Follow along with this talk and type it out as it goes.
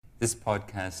This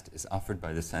podcast is offered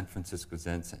by the San Francisco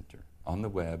Zen Center on the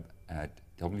web at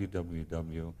www.sfcc.org.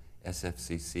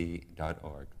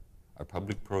 Our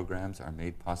public programs are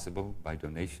made possible by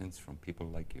donations from people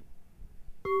like you.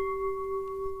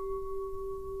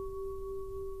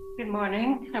 Good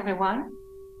morning, everyone,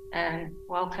 and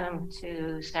welcome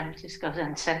to San Francisco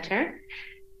Zen Center.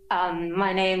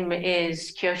 My name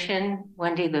is Kyoshin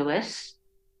Wendy Lewis,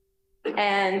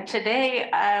 and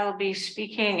today I'll be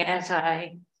speaking, as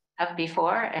I have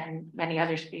before, and many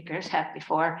other speakers have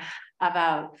before,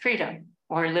 about freedom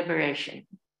or liberation.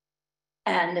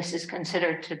 And this is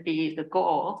considered to be the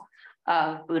goal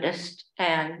of Buddhist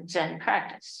and Zen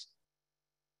practice.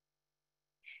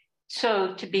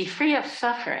 So to be free of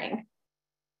suffering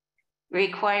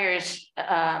requires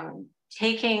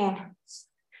taking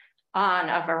on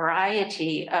a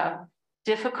variety of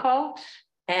difficult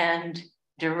and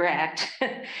direct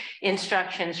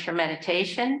instructions for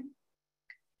meditation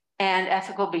and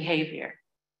ethical behavior.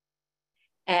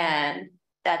 And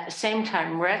at the same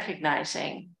time,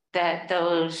 recognizing that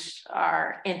those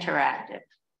are interactive,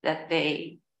 that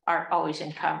they are always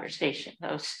in conversation,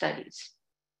 those studies.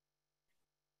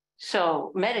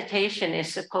 So meditation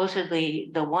is supposedly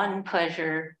the one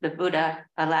pleasure the Buddha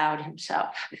allowed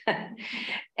himself.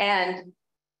 And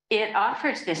it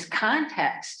offers this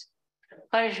context, the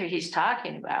pleasure he's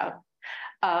talking about,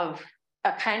 of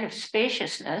a kind of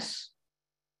spaciousness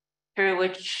through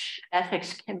which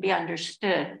ethics can be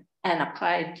understood and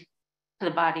applied to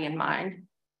the body and mind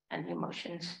and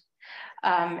emotions,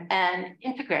 and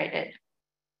integrated.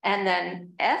 And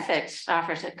then ethics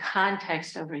offers a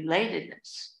context of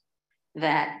relatedness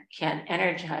that can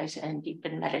energize and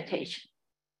deepen meditation.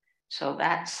 So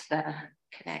that's the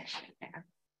connection there.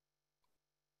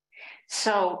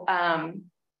 So,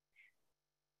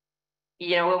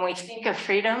 when we think of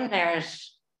freedom,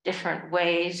 there's different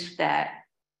ways that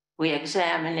we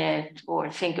examine it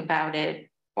or think about it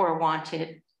or want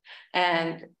it.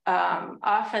 And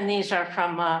often these are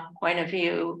from a point of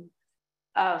view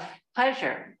of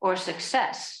pleasure or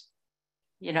success,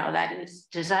 that is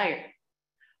desire,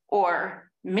 or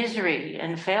misery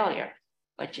and failure,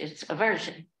 which is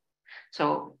aversion.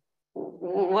 So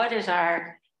what is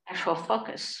our actual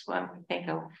focus when we think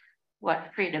of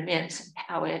what freedom is and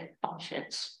how it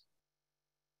functions?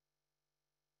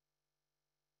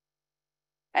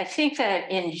 I think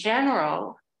that in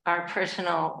general, our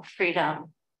personal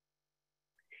freedom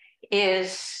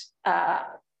is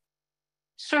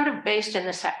sort of based in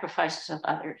the sacrifices of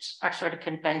others, our sort of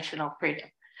conventional freedom,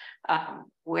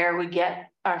 where we get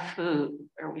our food,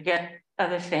 or we get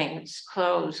other things,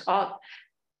 clothes, all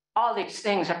these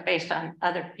things are based on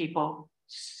other people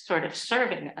sort of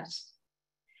serving us.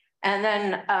 And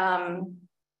then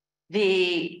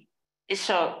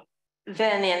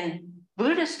in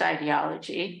Buddhist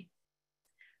ideology,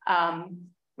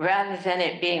 rather than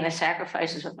it being the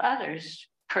sacrifices of others,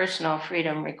 personal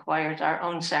freedom requires our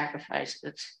own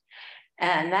sacrifices.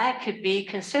 And that could be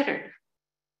considered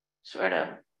sort of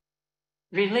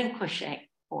relinquishing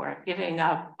or giving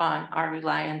up on our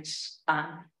reliance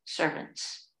on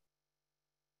servants.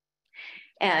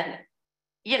 And,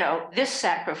 this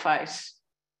sacrifice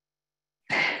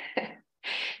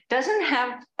doesn't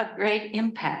have a great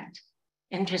impact,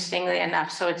 interestingly enough.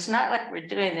 So it's not like we're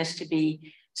doing this to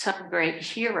be some great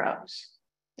heroes.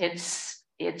 It's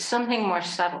something more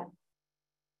subtle.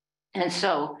 And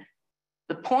so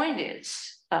the point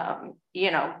is,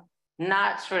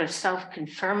 not sort of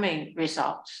self-confirming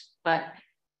results, but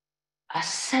a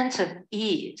sense of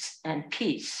ease and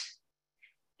peace.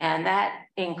 And that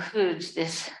includes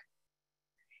this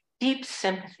deep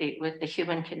sympathy with the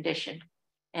human condition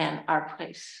and our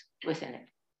place within it.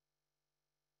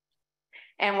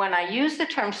 And when I use the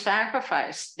term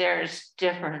sacrifice, there's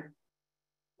different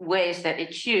ways that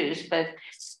it's used, but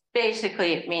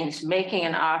basically it means making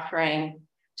an offering.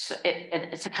 So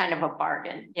it's a kind of a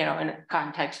bargain, in a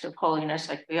context of holiness,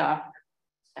 like we offer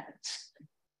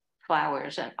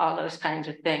flowers and all those kinds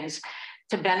of things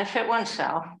to benefit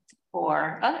oneself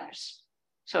or others.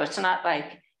 So it's not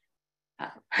like,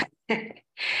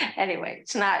 anyway,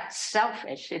 it's not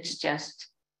selfish, it's just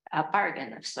a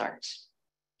bargain of sorts.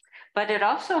 But it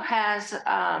also has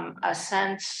a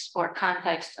sense or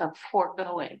context of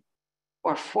foregoing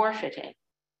or forfeiting.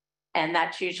 And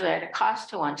that's usually at a cost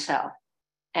to oneself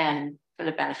and for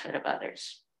the benefit of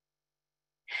others.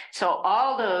 So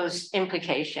all those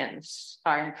implications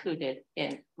are included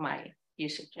in my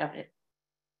usage of it.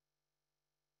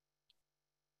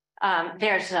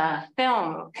 There's a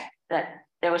film that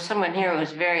there was someone here who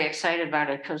was very excited about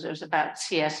it because it was about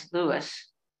C.S. Lewis.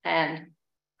 And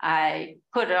I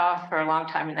put it off for a long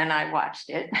time and then I watched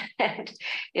it. And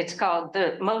it's called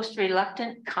The Most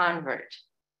Reluctant Convert,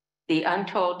 The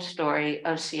Untold Story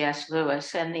of C.S.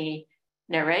 Lewis. And the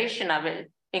narration of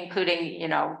it, including, you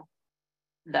know,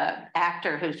 the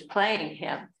actor who's playing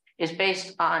him, is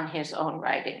based on his own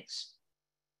writings.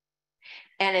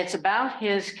 And it's about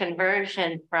his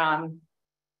conversion from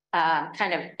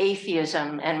kind of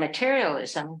atheism and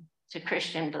materialism to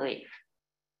Christian belief.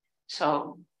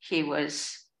 So he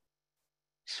was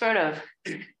sort of,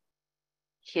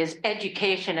 his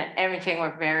education and everything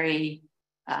were very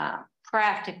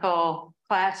practical,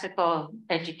 classical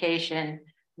education,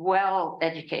 well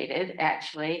educated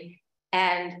actually.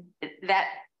 And that,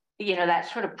 you know, that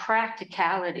sort of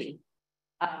practicality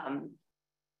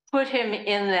put him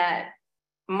in that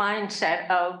mindset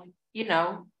of, you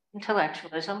know,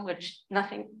 intellectualism, which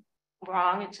nothing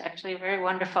wrong, it's actually very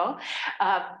wonderful,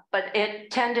 but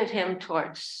it tended him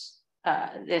towards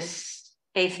this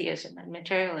atheism and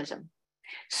materialism.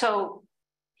 So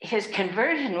his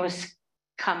conversion was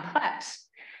complex,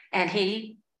 and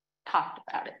he talked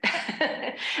about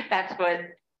it. That's what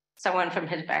someone from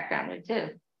his background would do.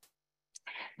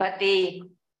 But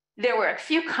there were a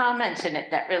few comments in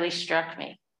it that really struck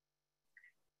me.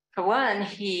 For one,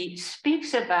 he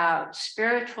speaks about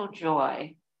spiritual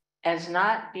joy as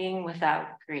not being without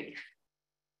grief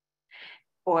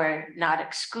or not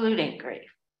excluding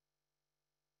grief.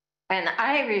 And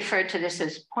I refer to this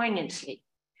as poignancy,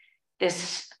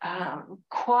 this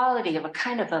quality of a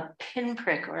kind of a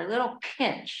pinprick or a little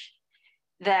pinch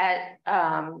that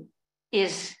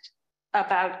is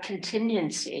about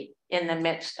contingency in the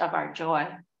midst of our joy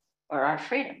or our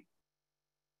freedom.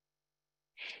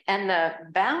 And the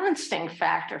balancing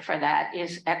factor for that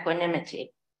is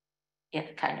equanimity.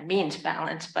 It kind of means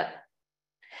balance, but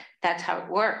that's how it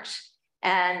works.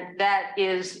 And that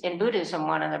is, in Buddhism,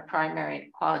 one of the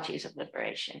primary qualities of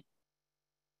liberation.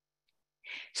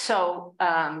 So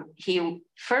he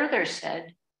further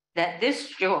said that this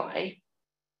joy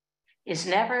is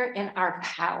never in our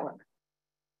power,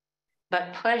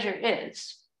 but pleasure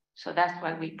is. So that's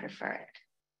why we prefer it.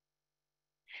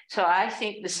 So I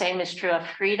think the same is true of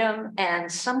freedom and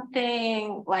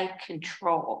something like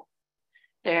control.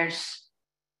 There's,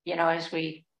 you know, as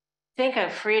we think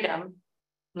of freedom,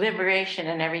 liberation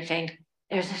and everything,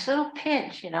 there's this little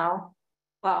pinch, you know,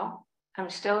 well, I'm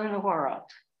still in the world.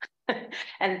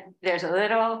 And there's a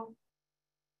little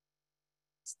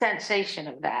sensation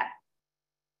of that.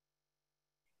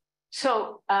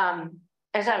 So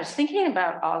as I was thinking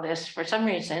about all this, for some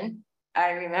reason,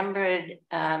 I remembered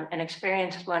an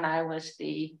experience when I was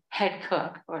the head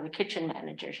cook or the kitchen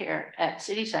manager here at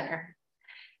City Center.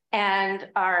 And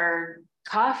our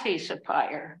coffee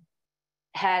supplier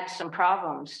had some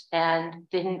problems and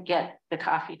didn't get the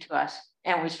coffee to us.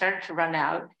 And we started to run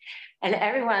out and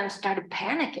everyone started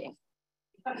panicking.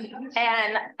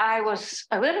 And I was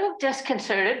a little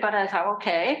disconcerted, but I thought,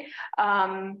 okay.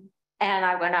 And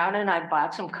I went out and I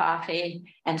bought some coffee,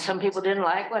 and some people didn't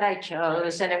like what I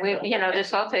chose. And we, you know, this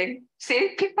whole thing,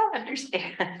 see, people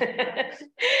understand.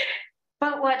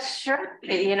 But what struck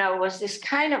me, you know, was this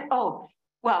kind of,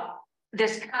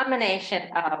 this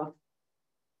combination of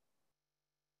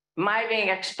my being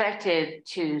expected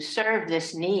to serve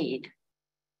this need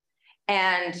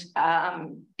and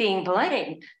being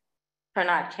blamed for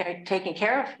not taking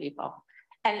care of people.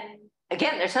 And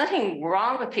again, there's nothing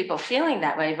wrong with people feeling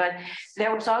that way, but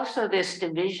there was also this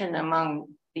division among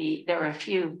there were a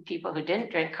few people who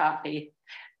didn't drink coffee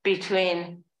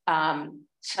between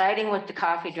siding with the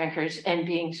coffee drinkers and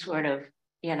being sort of,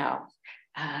 you know,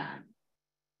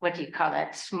 what do you call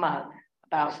that, smug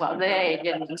about, well, they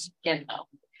didn't, you know.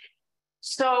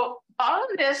 So all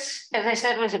of this, as I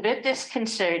said, was a bit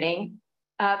disconcerting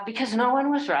because no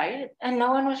one was right and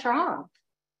no one was wrong.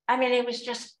 I mean, it's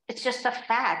just a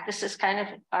fact. This is kind of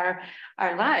our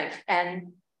life.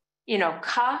 And, you know,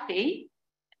 coffee,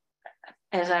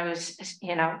 as I was,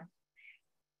 you know,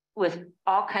 with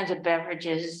all kinds of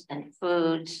beverages and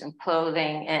foods and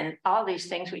clothing and all these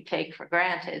things we take for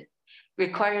granted,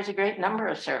 requires a great number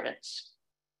of servants.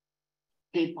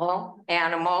 People,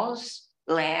 animals,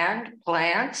 land,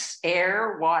 plants,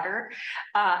 air, water,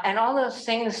 and all those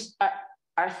things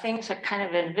are things that are kind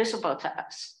of invisible to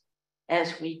us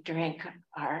as we drink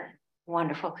our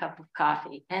wonderful cup of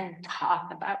coffee and talk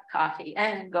about coffee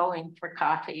and going for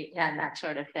coffee and that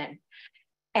sort of thing.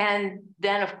 And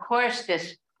then, of course,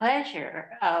 this pleasure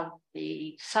of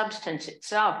the substance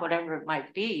itself, whatever it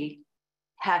might be,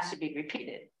 has to be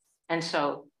repeated. And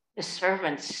so the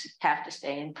servants have to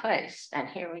stay in place. And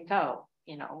here we go,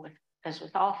 you know, as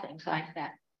with all things like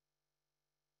that.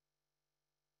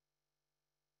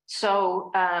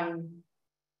 So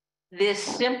this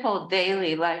simple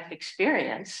daily life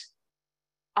experience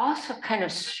also kind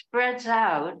of spreads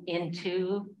out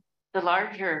into the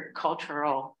larger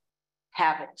cultural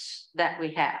habits that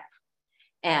we have,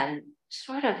 and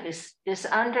sort of this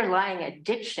underlying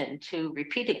addiction to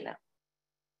repeating them.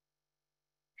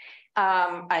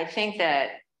 I think that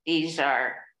these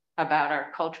are about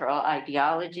our cultural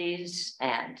ideologies,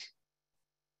 and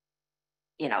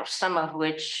some of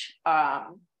which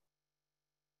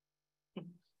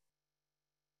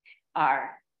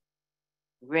are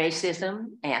racism,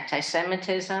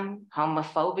 anti-Semitism,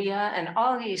 homophobia, and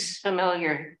all these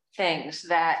familiar things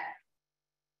that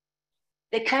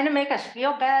they kind of make us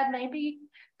feel bad, maybe,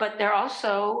 but they're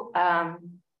also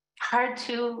hard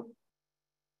to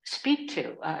speak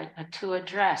to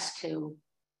address, to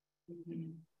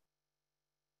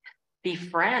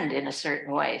befriend in a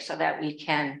certain way, so that we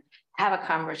can have a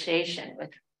conversation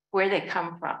with where they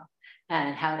come from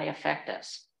and how they affect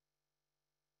us.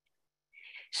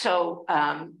 So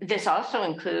this also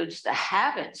includes the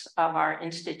habits of our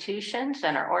institutions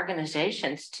and our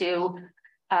organizations to,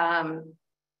 how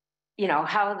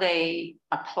they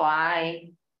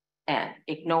apply and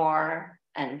ignore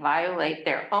and violate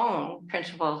their own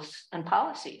principles and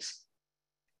policies.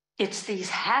 It's these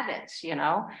habits,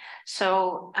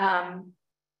 So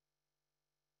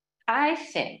I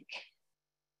think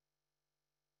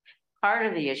part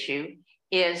of the issue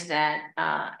is that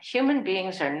human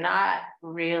beings are not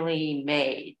really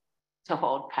made to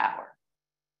hold power,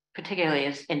 particularly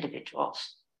as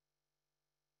individuals.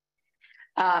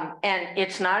 And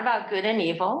it's not about good and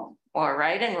evil or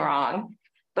right and wrong,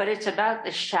 but it's about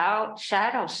the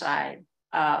shadow side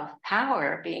of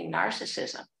power being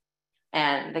narcissism.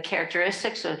 And the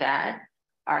characteristics of that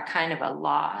are kind of a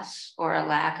loss or a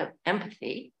lack of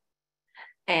empathy,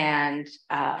 and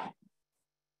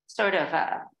sort of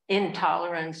a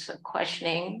intolerance of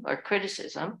questioning or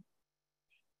criticism,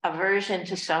 aversion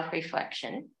to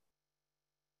self-reflection,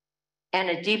 and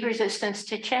a deep resistance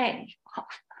to change.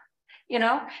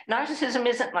 Narcissism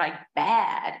isn't like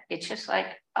bad. It's just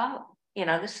like,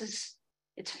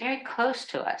 it's very close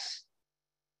to us.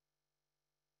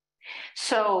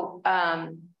 So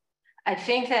I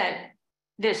think that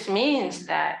this means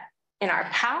that in our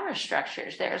power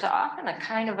structures, there's often a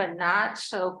kind of a not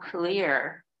so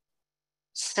clear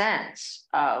sense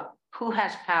of who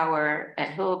has power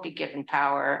and who will be given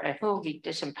power and who will be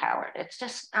disempowered. It's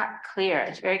just not clear.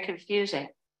 It's very confusing.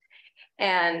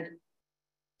 And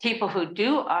people who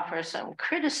do offer some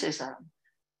criticism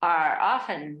are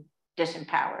often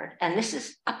disempowered. And this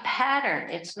is a pattern.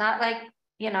 It's not like,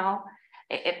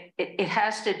 it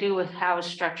has to do with how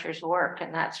structures work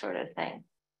and that sort of thing.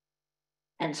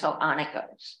 And so on it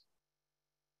goes.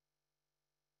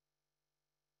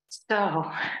 So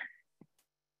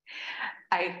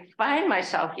I find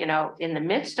myself, in the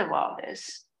midst of all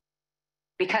this,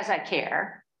 because I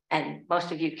care, and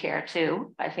most of you care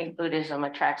too. I think Buddhism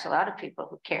attracts a lot of people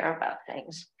who care about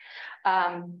things.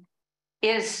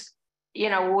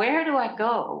 Where do I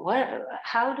go?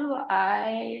 How do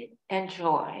I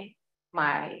enjoy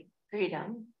my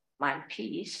freedom, my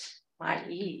peace, my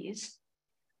ease,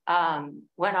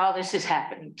 when all this is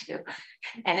happening too?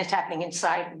 And it's happening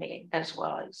inside me as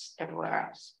well as everywhere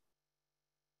else.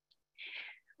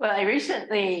 Well, I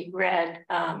recently read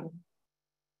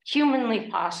Humanly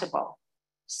Possible,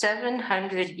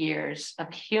 700 Years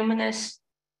of Humanist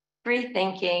Free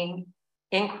Thinking,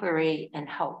 Inquiry, and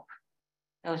Hope.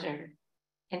 Those are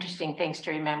interesting things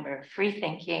to remember. Free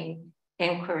Thinking,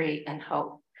 Inquiry, and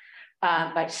Hope,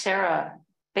 by Sarah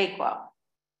Bakewell.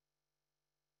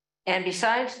 And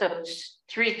besides those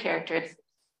three characters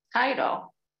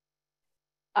title,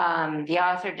 the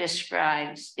author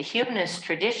describes the humanist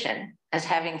tradition as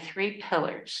having three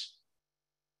pillars: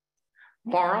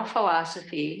 moral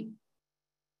philosophy,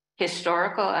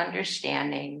 historical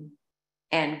understanding,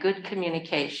 and good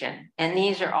communication. And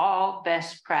these are all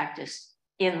best practiced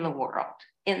in the world,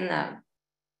 in the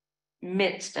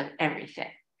midst of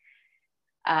everything.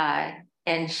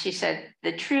 And she said,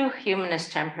 the true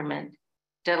humanist temperament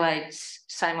delights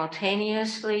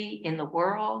simultaneously in the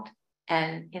world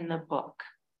and in the book.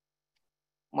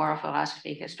 Moral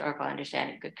philosophy, historical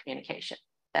understanding, good communication.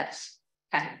 That's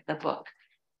kind of the book.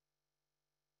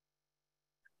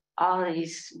 All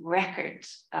these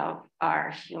records of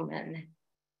our human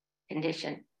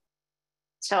condition.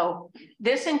 So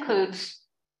this includes,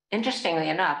 interestingly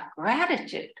enough,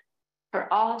 gratitude for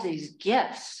all these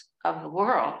gifts of the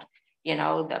world,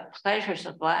 the pleasures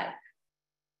of life,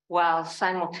 while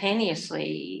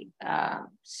simultaneously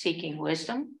seeking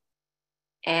wisdom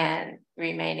and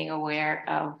remaining aware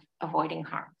of avoiding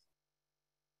harm.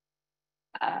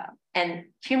 And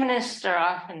humanists are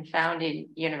often found in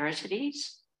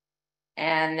universities,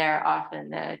 and they're often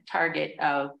the target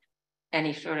of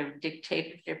any sort of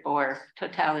dictatorship or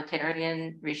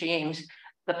totalitarian regimes.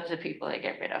 Those are the people they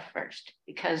get rid of first,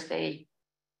 because they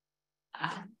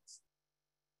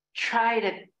try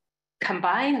to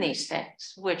combine these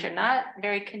things, which are not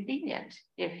very convenient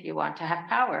if you want to have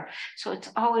power. So it's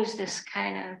always this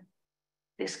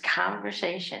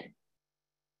conversation.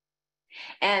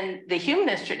 And the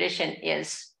humanist tradition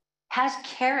has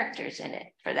characters in it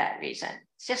for that reason.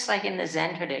 It's just like in the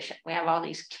Zen tradition, we have all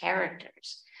these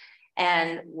characters.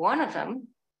 And one of them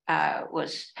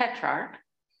was Petrarch,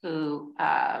 who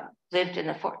lived in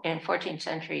 14th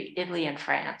century Italy and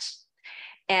France.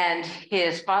 And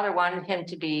his father wanted him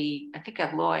to be, I think,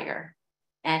 a lawyer,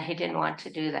 and he didn't want to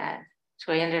do that.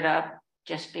 So he ended up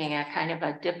just being a kind of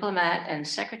a diplomat and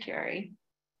secretary.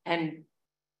 And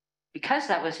because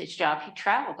that was his job, he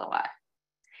traveled a lot.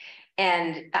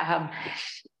 And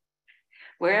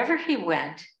wherever he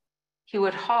went, he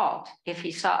would halt if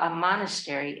he saw a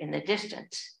monastery in the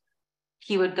distance.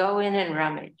 He would go in and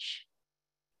rummage.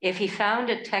 If he found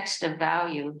a text of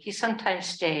value, he sometimes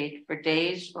stayed for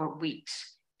days or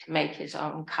weeks to make his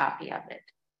own copy of it.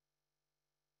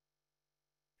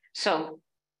 So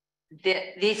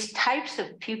these types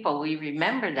of people, we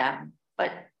remember them,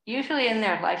 but usually in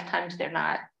their lifetimes, they're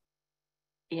not,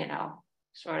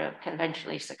 sort of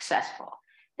conventionally successful.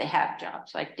 They have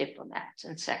jobs like diplomats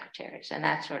and secretaries and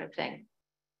that sort of thing.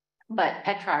 But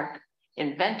Petrarch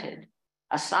invented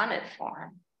a sonnet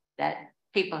form that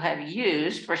people have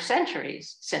used for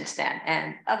centuries since then,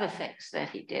 and other things that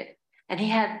he did. And he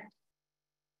had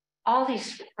all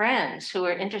these friends who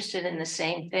were interested in the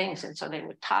same things. And so they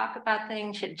would talk about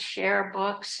things, and share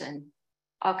books and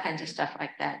all kinds of stuff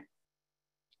like that.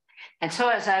 And so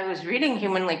as I was reading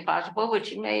Humanly Plausible,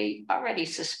 which you may already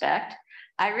suspect,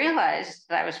 I realized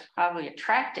that I was probably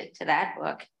attracted to that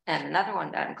book and another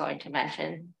one that I'm going to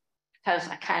mention, because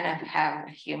I kind of have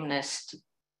a humanist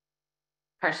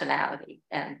personality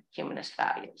and humanist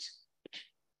values, which,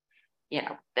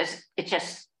 it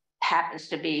just happens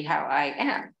to be how I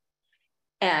am.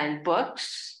 And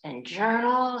books and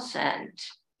journals and,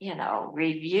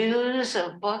 reviews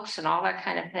of books and all that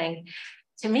kind of thing,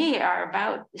 to me, are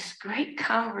about this great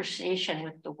conversation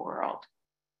with the world.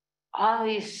 All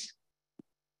these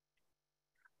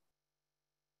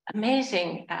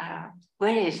amazing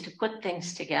ways to put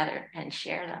things together and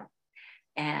share them.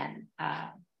 And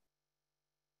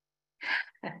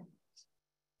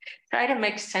try to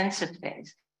make sense of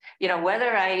things.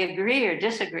 Whether I agree or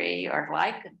disagree or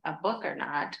like a book or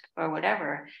not, or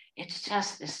whatever, it's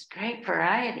just this great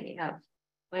variety of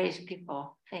ways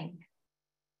people think.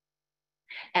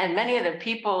 And many of the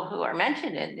people who are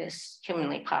mentioned in this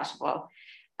Humanly Plausible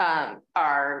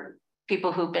are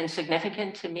people who've been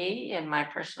significant to me in my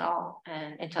personal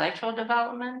and intellectual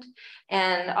development.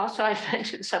 And also I've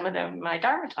mentioned some of them in my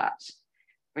Dharma talks.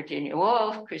 Virginia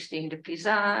Woolf, Christine de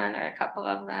Pizan, or a couple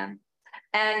of them.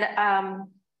 And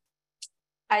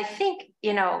I think,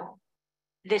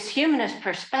 this humanist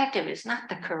perspective is not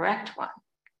the correct one,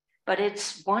 but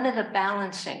it's one of the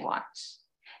balancing ones.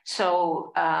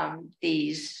 So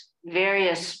these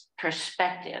various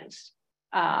perspectives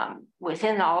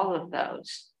within all of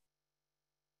those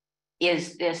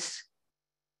is this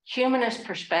humanist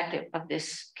perspective of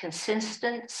this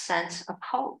consistent sense of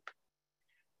hope,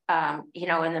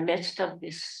 in the midst of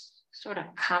this sort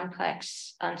of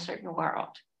complex, uncertain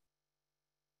world.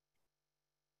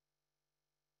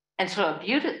 And so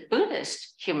a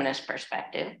Buddhist humanist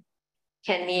perspective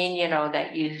can mean,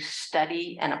 that you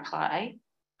study and apply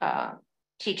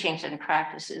teachings and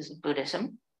practices of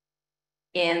Buddhism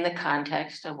in the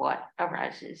context of what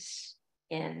arises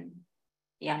in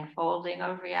the unfolding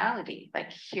of reality.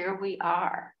 Like, here we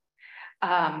are.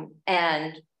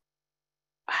 And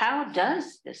how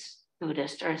does this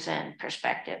Buddhist or Zen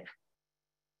perspective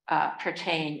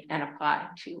pertain and apply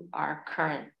to our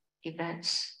current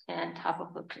events and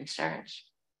topical concerns?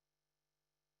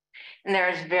 And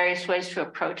there's various ways to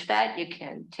approach that. You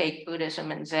can take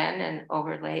Buddhism and Zen and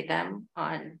overlay them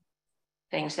on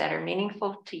things that are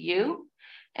meaningful to you.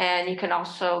 And you can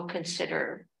also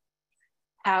consider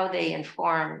how they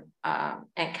inform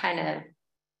and kind of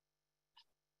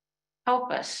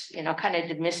help us, kind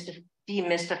of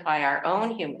demystify our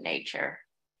own human nature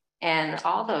and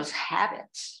all those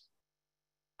habits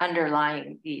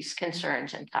underlying these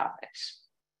concerns and topics.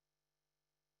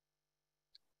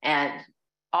 And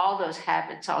all those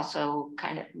habits also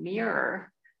kind of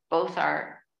mirror both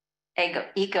our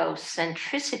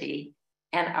egocentricity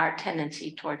and our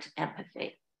tendency towards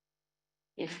empathy.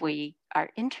 If we are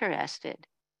interested,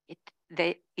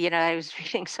 I was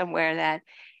reading somewhere that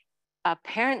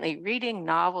apparently reading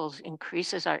novels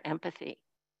increases our empathy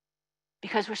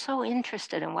because we're so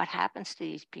interested in what happens to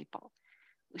these people.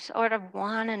 We sort of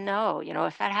want to know,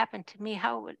 if that happened to me,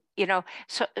 how would,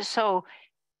 so,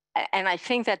 and I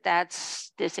think that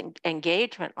that's this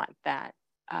engagement like that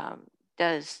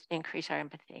does increase our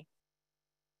empathy.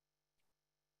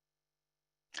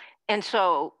 And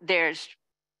so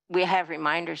we have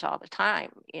reminders all the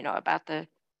time, about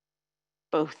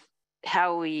both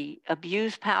how we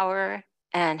abuse power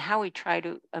and how we try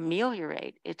to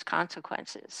ameliorate its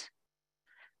consequences.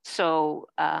 So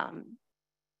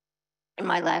in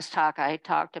my last talk, I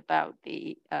talked about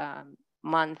the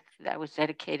month that was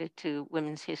dedicated to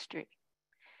women's history.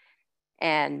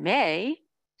 And May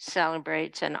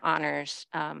celebrates and honors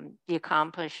the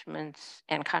accomplishments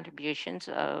and contributions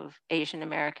of Asian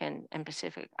American and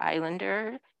Pacific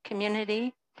Islander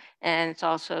community. And it's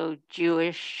also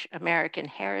Jewish American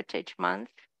Heritage Month,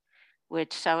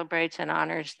 which celebrates and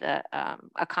honors the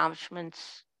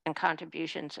accomplishments and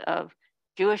contributions of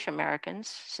Jewish Americans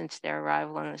since their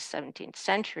arrival in the 17th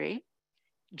century.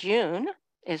 June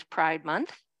is Pride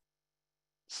Month,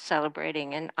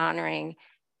 celebrating and honoring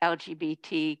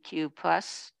LGBTQ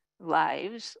plus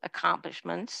lives,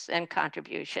 accomplishments, and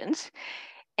contributions.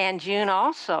 And June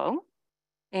also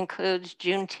includes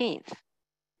Juneteenth,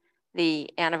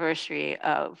 the anniversary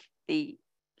of the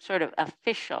sort of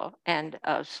official end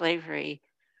of slavery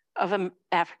of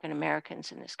African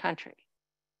Americans in this country.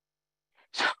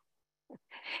 So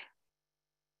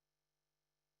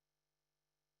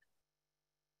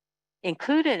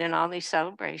included in all these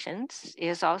celebrations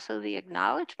is also the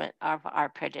acknowledgement of our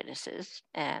prejudices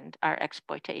and our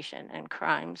exploitation and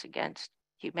crimes against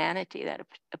humanity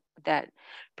that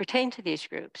pertain to these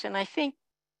groups. And I think,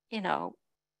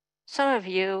 some of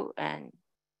you, and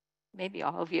maybe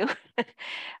all of you,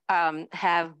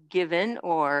 have given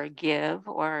or give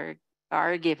or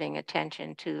are giving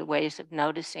attention to the ways of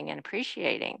noticing and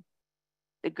appreciating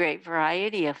the great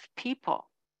variety of people,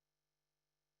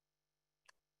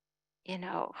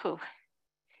 who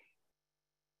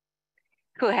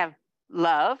have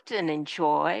loved and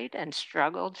enjoyed and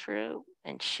struggled through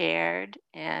and shared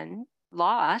and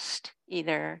lost,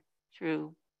 either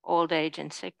through old age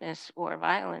and sickness or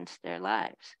violence, their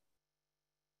lives.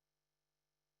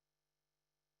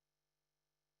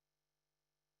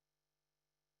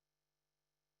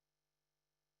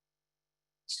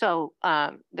 So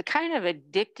the kind of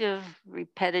addictive,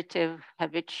 repetitive,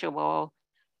 habitual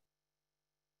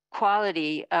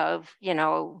quality of,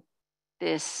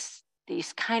 these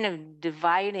kind of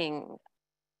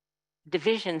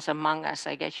divisions among us,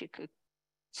 I guess you could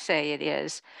say it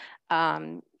is,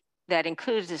 that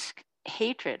includes this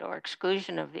hatred or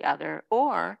exclusion of the other,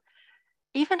 or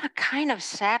even a kind of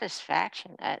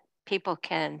satisfaction that people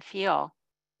can feel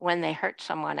when they hurt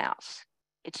someone else.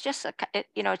 It's just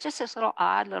it's just this little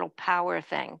odd little power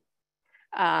thing.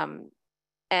 And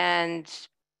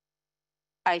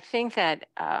I think that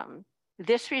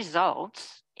this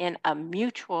results in a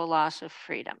mutual loss of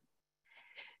freedom.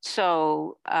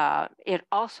 So it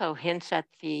also hints at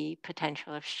the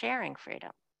potential of sharing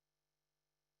freedom.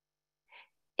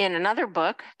 In another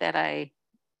book that I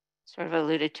sort of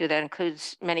alluded to that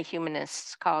includes many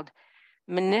humanists, called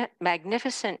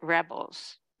Magnificent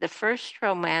Rebels, The First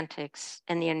Romantics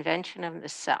and the Invention of the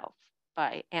Self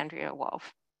by Andrea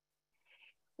Wolf.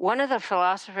 One of the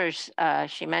philosophers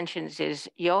she mentions is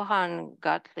Johann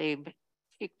Gottlieb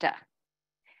Fichte,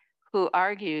 who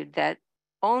argued that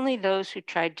only those who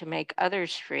tried to make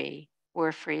others free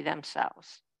were free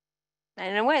themselves.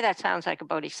 And in a way, that sounds like a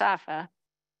bodhisattva,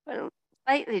 but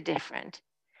slightly different,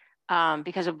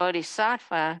 because a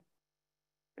bodhisattva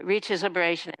reaches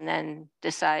liberation and then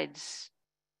decides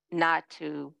not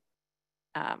to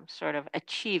sort of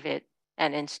achieve it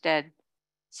and instead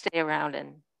stay around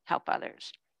and help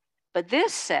others. But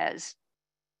this says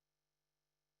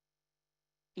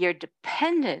you're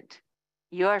dependent,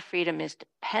 your freedom is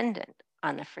dependent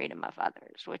on the freedom of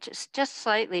others, which is just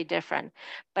slightly different,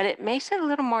 but it makes it a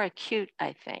little more acute,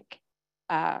 I think,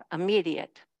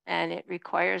 immediate, and it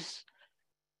requires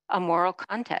a moral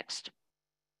context.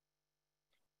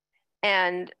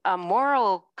 And a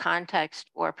moral context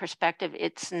or perspective,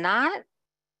 it's not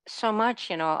so much,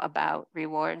 about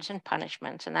rewards and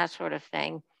punishments and that sort of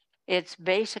thing. It's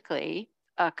basically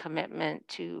a commitment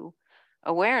to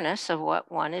awareness of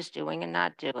what one is doing and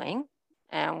not doing,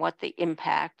 and what the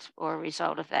impact or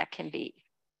result of that can be.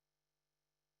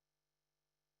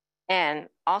 And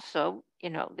also,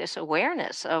 this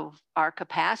awareness of our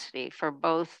capacity for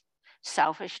both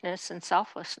selfishness and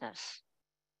selflessness,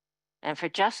 and for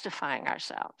justifying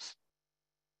ourselves.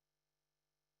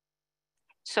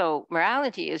 So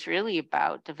morality is really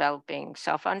about developing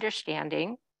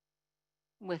self-understanding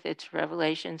with its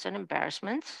revelations and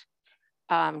embarrassments,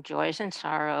 joys and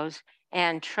sorrows,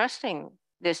 and trusting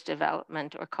this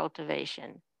development or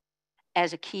cultivation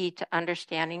as a key to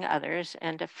understanding others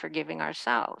and to forgiving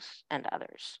ourselves and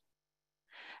others.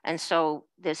 And so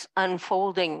this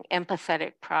unfolding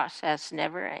empathetic process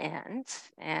never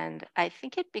ends. And I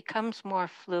think it becomes more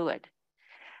fluid.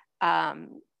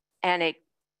 And it,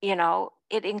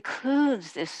 it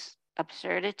includes this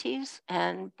absurdities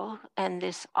and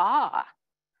this awe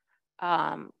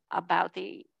about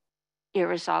the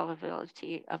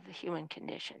irresolvability of the human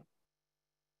condition.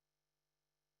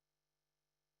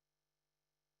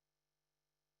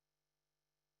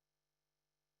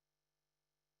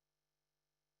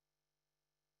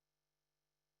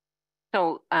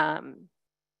 So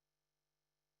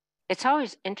it's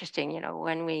always interesting,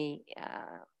 when we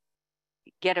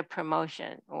get a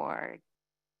promotion or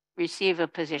receive a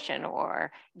position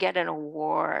or get an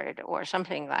award or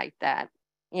something like that,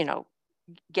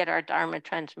 get our dharma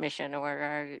transmission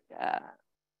or our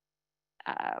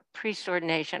priest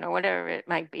ordination or whatever it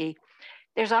might be.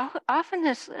 There's often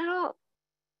this little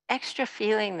extra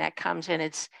feeling that comes in.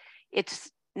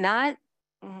 It's not.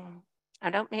 I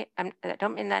don't mean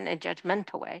that in a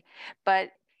judgmental way,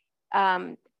 but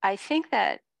I think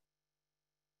that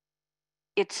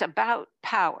it's about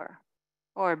power,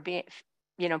 or being,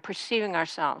 perceiving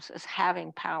ourselves as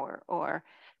having power, or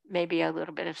maybe a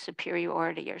little bit of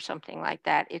superiority or something like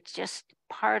that. It's just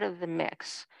part of the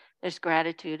mix. There's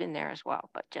gratitude in there as well,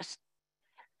 but just,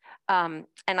 and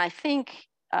I think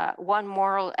one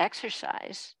moral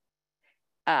exercise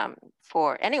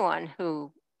for anyone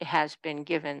who has been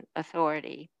given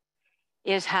authority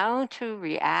is how to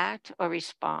react or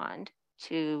respond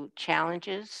to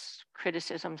challenges,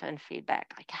 criticisms, and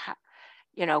feedback. Like, how,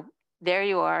 there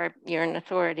you are, you're an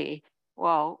authority.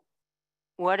 Well,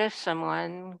 what if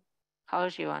someone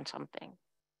calls you on something?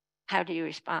 How do you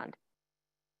respond?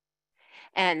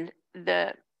 And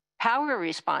the power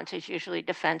response is usually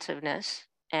defensiveness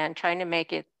and trying to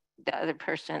make it the other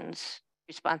person's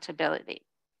responsibility.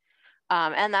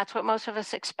 And that's what most of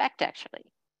us expect, actually.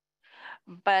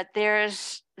 But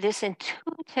there's this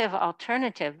intuitive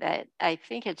alternative that I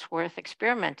think it's worth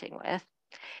experimenting with,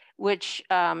 which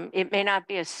it may not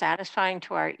be as satisfying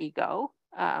to our ego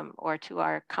or to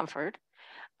our comfort,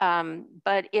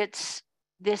 but it's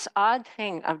this odd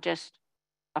thing of just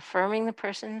affirming the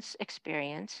person's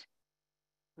experience,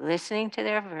 listening to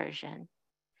their version,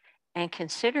 and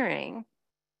considering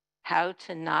how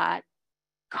to not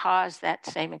cause that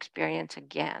same experience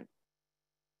again.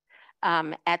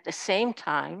 At the same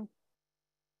time,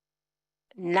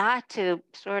 not to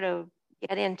sort of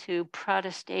get into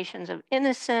protestations of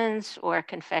innocence or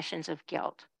confessions of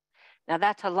guilt. Now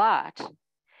that's a lot,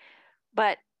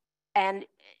 and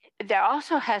there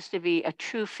also has to be a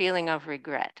true feeling of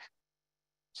regret.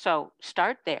 So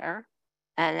start there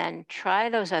and then try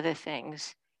those other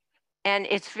things. And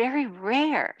it's very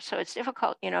rare. So it's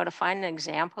difficult, to find an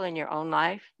example in your own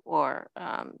life or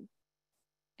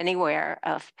anywhere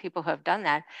of people who have done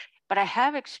that. But I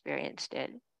have experienced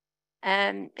it.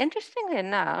 And interestingly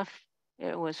enough,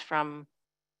 it was from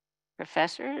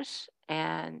professors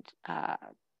and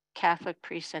Catholic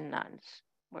priests and nuns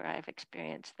where I've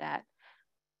experienced that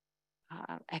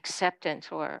acceptance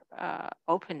or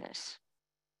openness.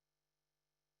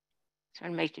 So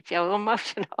it makes you feel a little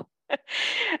emotional.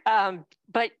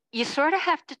 But you sort of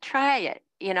have to try it,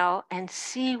 and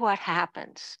see what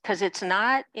happens, because it's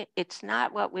not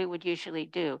what we would usually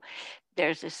do.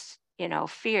 There's this,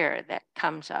 fear that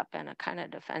comes up and a kind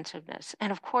of defensiveness.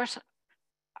 And of course,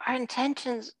 our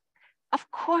intentions, of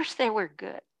course they were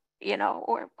good,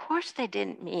 or of course they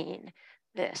didn't mean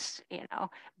this,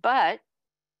 but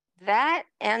that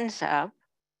ends up,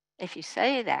 if you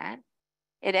say that,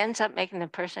 it ends up making the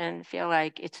person feel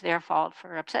like it's their fault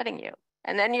for upsetting you.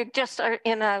 And then you just are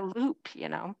in a loop,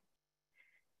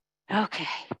 Okay.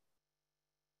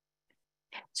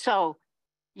 So,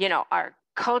 our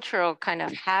cultural kind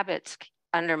of habits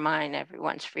undermine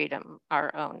everyone's freedom,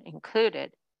 our own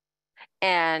included.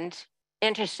 And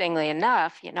interestingly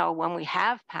enough, when we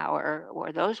have power,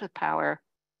 or those with power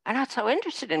are not so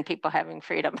interested in people having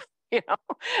freedom,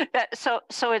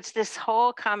 so it's this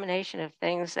whole combination of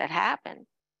things that happen.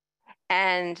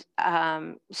 And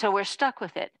so we're stuck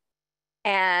with it.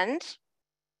 And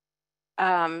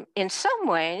in some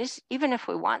ways, even if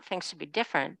we want things to be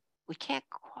different, we can't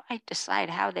quite decide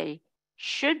how they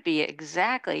should be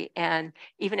exactly. And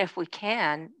even if we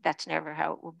can, that's never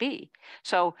how it will be.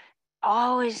 So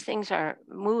always things are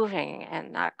moving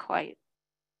and not quite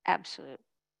absolute.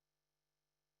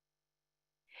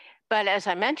 But as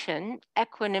I mentioned,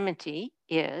 equanimity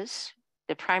is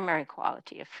the primary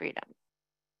quality of freedom.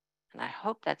 And I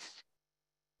hope that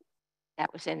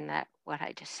was in that what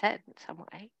I just said in some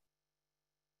way.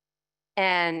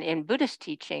 And in Buddhist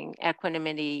teaching,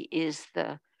 equanimity is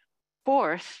the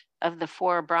fourth of the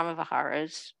four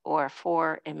Brahmaviharas, or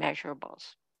four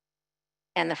immeasurables.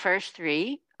 And the first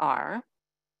three are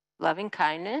loving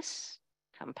kindness,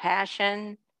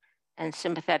 compassion, and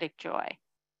sympathetic joy,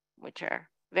 which are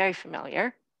very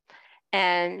familiar.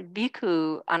 And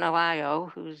Bhikkhu Analayo,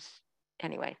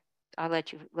 anyway, I'll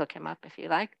let you look him up if you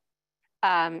like.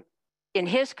 In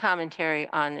his commentary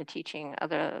on the teaching of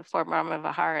the four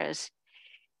Brahmaviharas,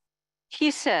 he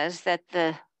says that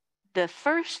the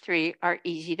first three are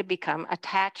easy to become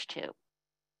attached to,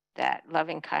 that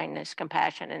loving kindness,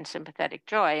 compassion, and sympathetic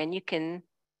joy. And you can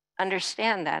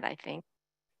understand that, I think.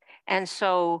 And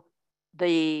so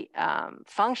the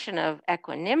function of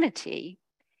equanimity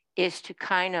is to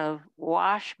kind of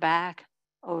wash back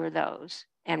over those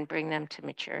and bring them to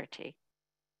maturity.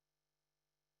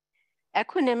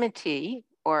 Equanimity,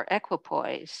 or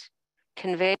equipoise,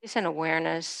 conveys an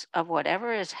awareness of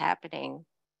whatever is happening,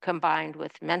 combined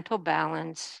with mental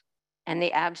balance and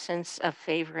the absence of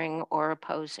favoring or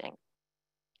opposing.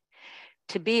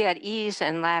 To be at ease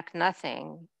and lack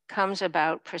nothing comes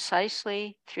about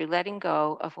precisely through letting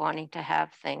go of wanting to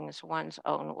have things one's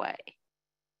own way.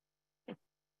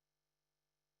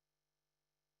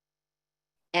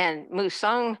 And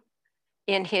Musang,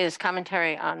 in his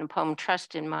commentary on the poem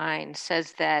Trust in Mind,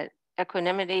 says that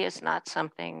equanimity is not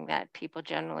something that people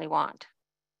generally want.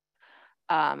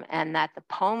 And that the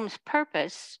poem's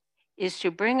purpose is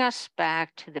to bring us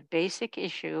back to the basic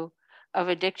issue of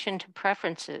addiction to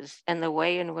preferences and the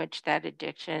way in which that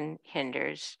addiction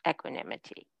hinders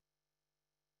equanimity.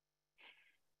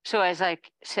 So as I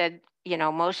said,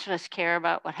 most of us care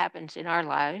about what happens in our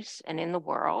lives and in the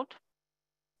world.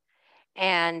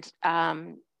 And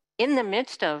in the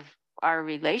midst of our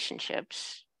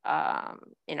relationships,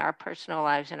 in our personal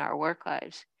lives and our work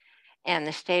lives, and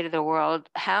the state of the world,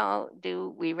 how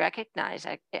do we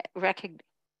reconcile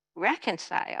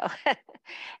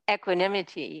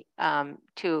equanimity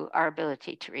to our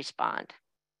ability to respond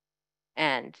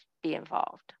and be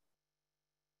involved?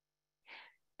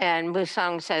 And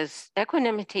Musang says,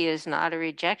 equanimity is not a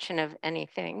rejection of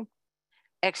anything.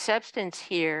 Acceptance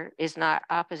here is not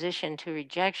opposition to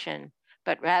rejection,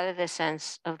 but rather the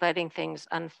sense of letting things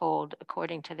unfold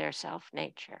according to their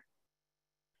self-nature.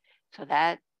 So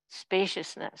that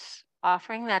spaciousness,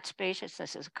 offering that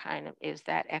spaciousness is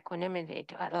that equanimity,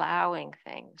 to allowing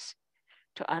things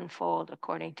to unfold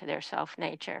according to their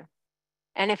self-nature.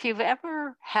 And if you've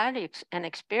ever had an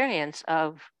experience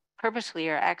of purposely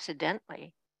or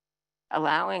accidentally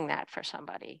allowing that for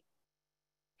somebody,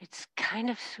 it's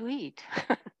kind of sweet.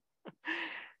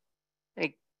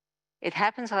 Like, it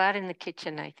happens a lot in the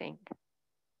kitchen, I think.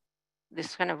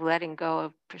 This kind of letting go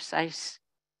of precise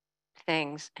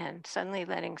things and suddenly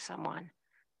letting someone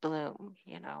bloom,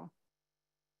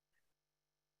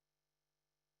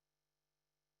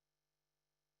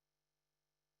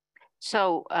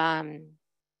 So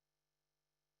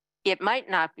it might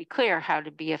not be clear how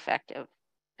to be effective,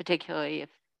 particularly if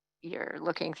you're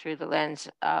looking through the lens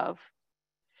of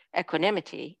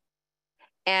equanimity.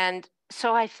 And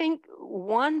so I think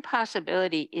one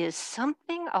possibility is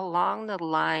something along the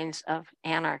lines of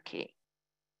anarchy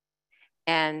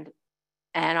and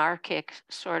anarchic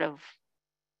sort of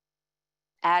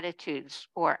attitudes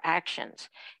or actions.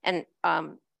 And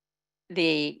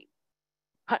the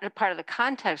part of the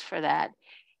context for that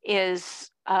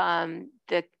is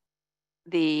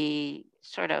the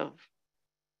sort of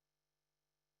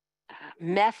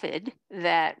method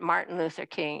that Martin Luther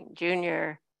King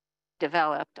Jr.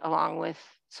 developed, along with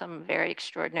some very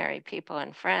extraordinary people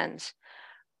and friends,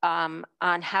 on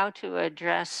how to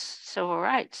address civil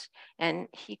rights. And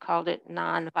he called it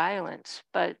nonviolence,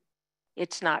 but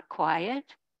it's not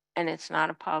quiet and it's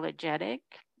not apologetic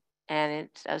and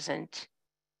it doesn't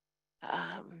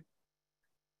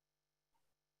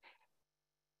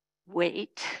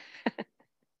wait.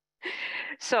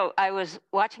 So I was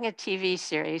watching a TV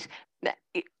series.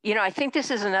 I think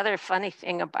this is another funny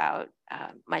thing about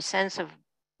my sense of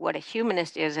what a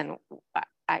humanist is, and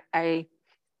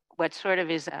what sort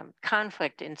of is a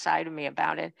conflict inside of me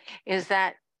about it is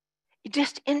that you're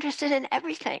just interested in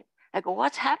everything. Like,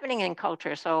 what's happening in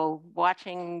culture? So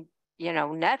watching,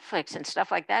 Netflix and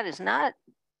stuff like that is not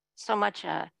so much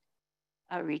a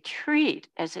retreat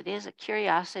as it is a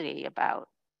curiosity about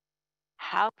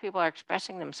how people are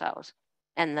expressing themselves.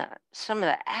 And some of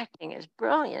the acting is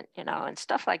brilliant, and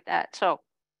stuff like that. So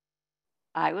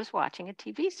I was watching a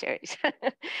TV series,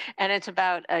 and it's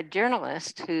about a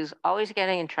journalist who's always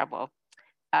getting in trouble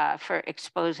for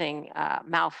exposing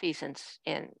malfeasance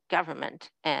in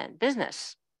government and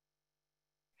business.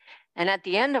 And at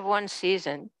the end of one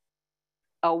season,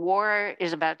 a war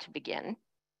is about to begin,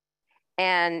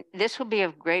 and this will be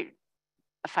of great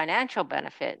financial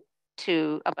benefit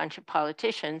to a bunch of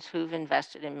politicians who've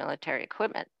invested in military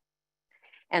equipment.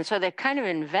 And so they've kind of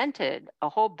invented a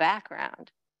whole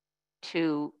background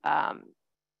to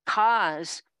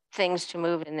cause things to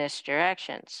move in this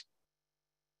directions.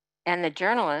 And the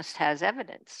journalist has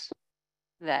evidence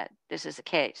that this is the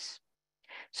case.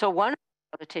 So one of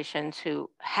the politicians who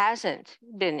hasn't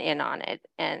been in on it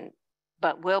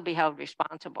but will be held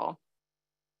responsible,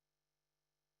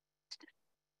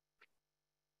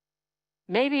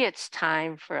 maybe it's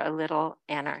time for a little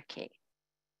anarchy.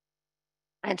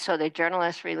 And so the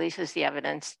journalist releases the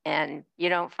evidence, and you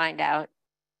don't find out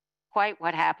quite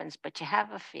what happens, but you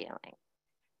have a feeling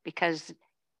because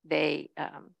they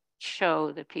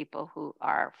show the people who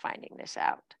are finding this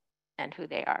out and who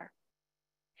they are.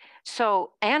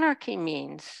 So anarchy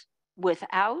means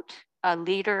without a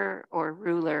leader or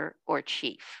ruler or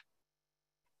chief.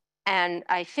 And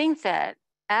I think that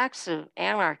acts of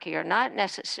anarchy are not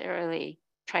necessarily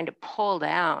trying to pull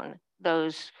down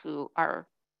those who are,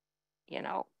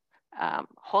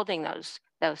 holding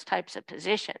those types of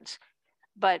positions,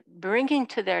 but bringing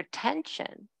to their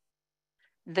attention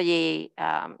the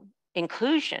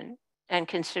inclusion and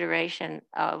consideration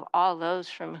of all those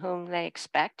from whom they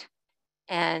expect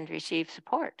and receive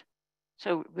support.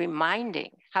 So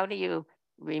reminding, how do you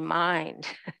remind?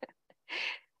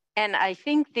 And I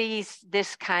think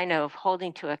this kind of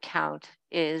holding to account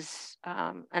is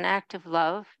an act of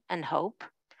love and hope,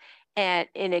 and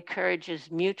it encourages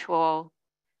mutual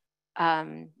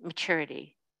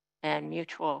maturity and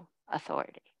mutual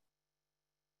authority.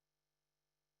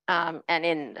 And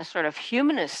in a sort of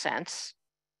humanist sense,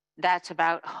 that's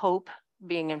about hope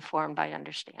being informed by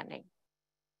understanding.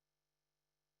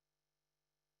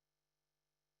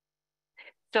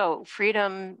 So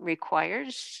freedom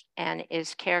requires and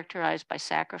is characterized by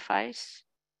sacrifice,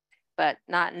 but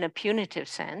not in a punitive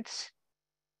sense,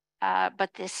 but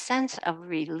this sense of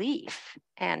relief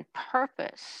and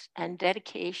purpose and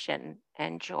dedication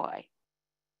and joy.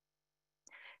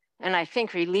 And I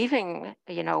think relieving,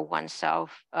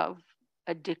 oneself of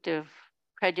addictive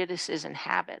prejudices and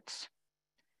habits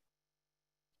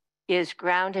is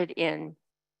grounded in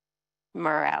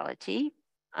morality,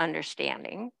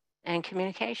 understanding, and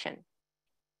communication.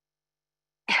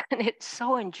 And it's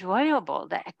so enjoyable,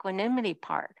 the equanimity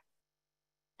part.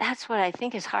 That's what I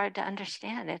think is hard to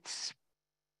understand.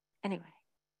 Anyway.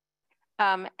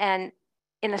 And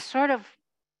in a sort of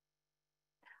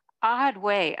odd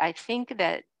way, I think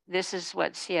that this is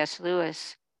what C.S.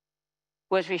 Lewis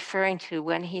was referring to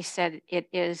when he said it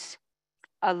is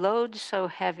a load so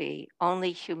heavy,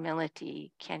 only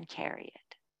humility can carry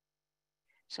it.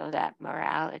 So that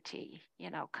morality,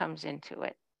 comes into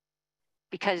it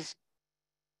because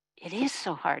it is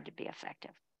so hard to be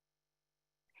effective.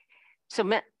 So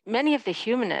many of the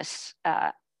humanists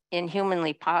in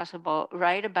Humanly Possible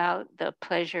write about the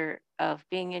pleasure of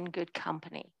being in good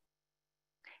company.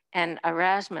 And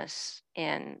Erasmus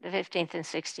in the 15th and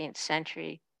 16th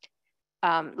century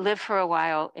lived for a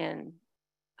while in,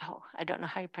 I don't know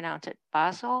how you pronounce it,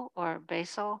 Basel,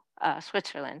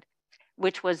 Switzerland,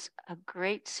 which was a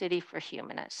great city for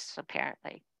humanists,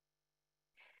 apparently.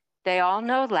 They all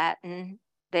know Latin,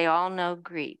 they all know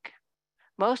Greek.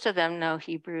 Most of them know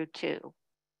Hebrew too.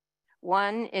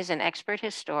 One is an expert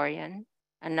historian,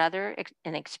 another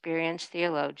an experienced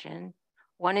theologian,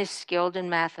 one is skilled in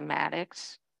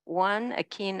mathematics, one a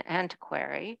keen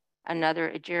antiquary, another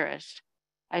a jurist.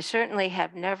 I certainly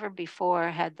have never before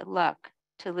had the luck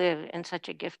to live in such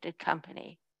a gifted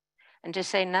company. And to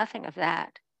say nothing of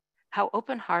that, how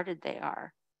open-hearted they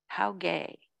are, how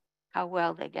gay, how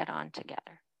well they get on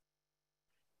together.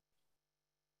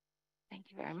 Thank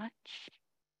you very much.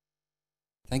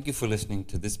 Thank you for listening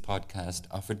to this podcast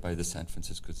offered by the San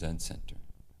Francisco Zen Center.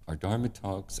 Our Dharma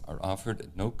talks are offered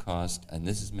at no cost, and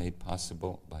this is made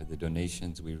possible by the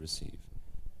donations we receive.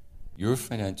 Your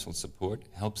financial support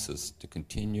helps us to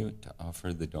continue to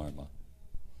offer the Dharma.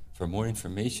 For more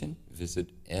information,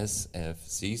 visit sfcc.org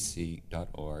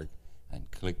and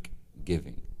click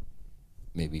Giving.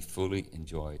 May we fully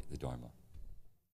enjoy the Dharma.